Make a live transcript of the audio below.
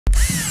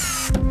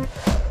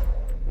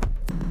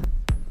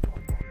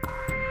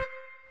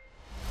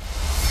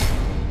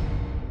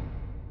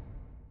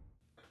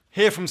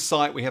Here from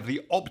site we have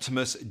the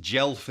Optimus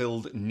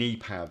gel-filled knee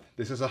pad.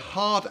 This is a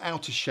hard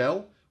outer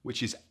shell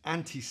which is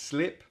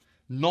anti-slip,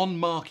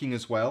 non-marking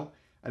as well,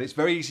 and it's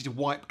very easy to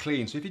wipe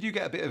clean. So if you do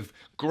get a bit of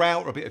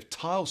grout or a bit of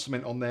tile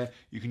cement on there,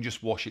 you can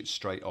just wash it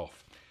straight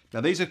off.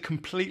 Now these are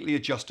completely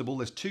adjustable.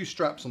 There's two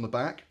straps on the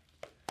back.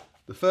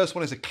 The first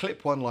one is a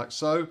clip one like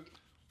so,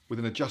 with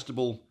an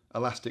adjustable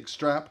elastic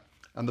strap,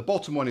 and the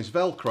bottom one is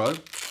Velcro,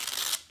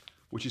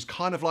 which is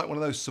kind of like one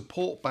of those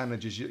support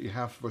bandages that you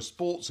have for a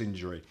sports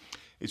injury.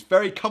 It's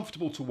very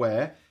comfortable to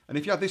wear, and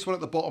if you have this one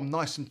at the bottom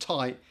nice and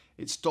tight,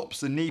 it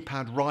stops the knee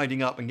pad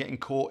riding up and getting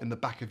caught in the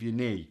back of your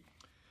knee.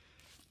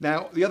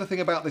 Now, the other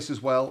thing about this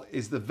as well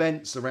is the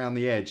vents around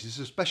the edge. This is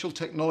a special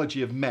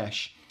technology of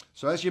mesh,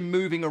 so as you're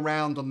moving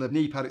around on the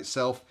knee pad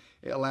itself,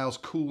 it allows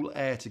cool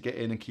air to get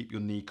in and keep your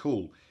knee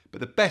cool.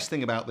 But the best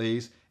thing about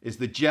these is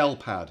the gel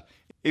pad.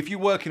 If you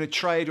work in a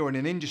trade or in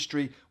an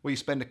industry where you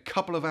spend a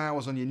couple of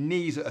hours on your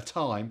knees at a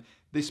time,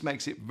 this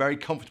makes it very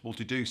comfortable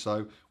to do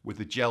so with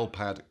the gel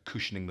pad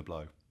cushioning the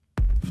blow.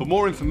 For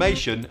more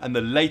information and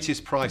the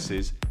latest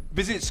prices,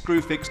 visit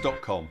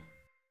screwfix.com.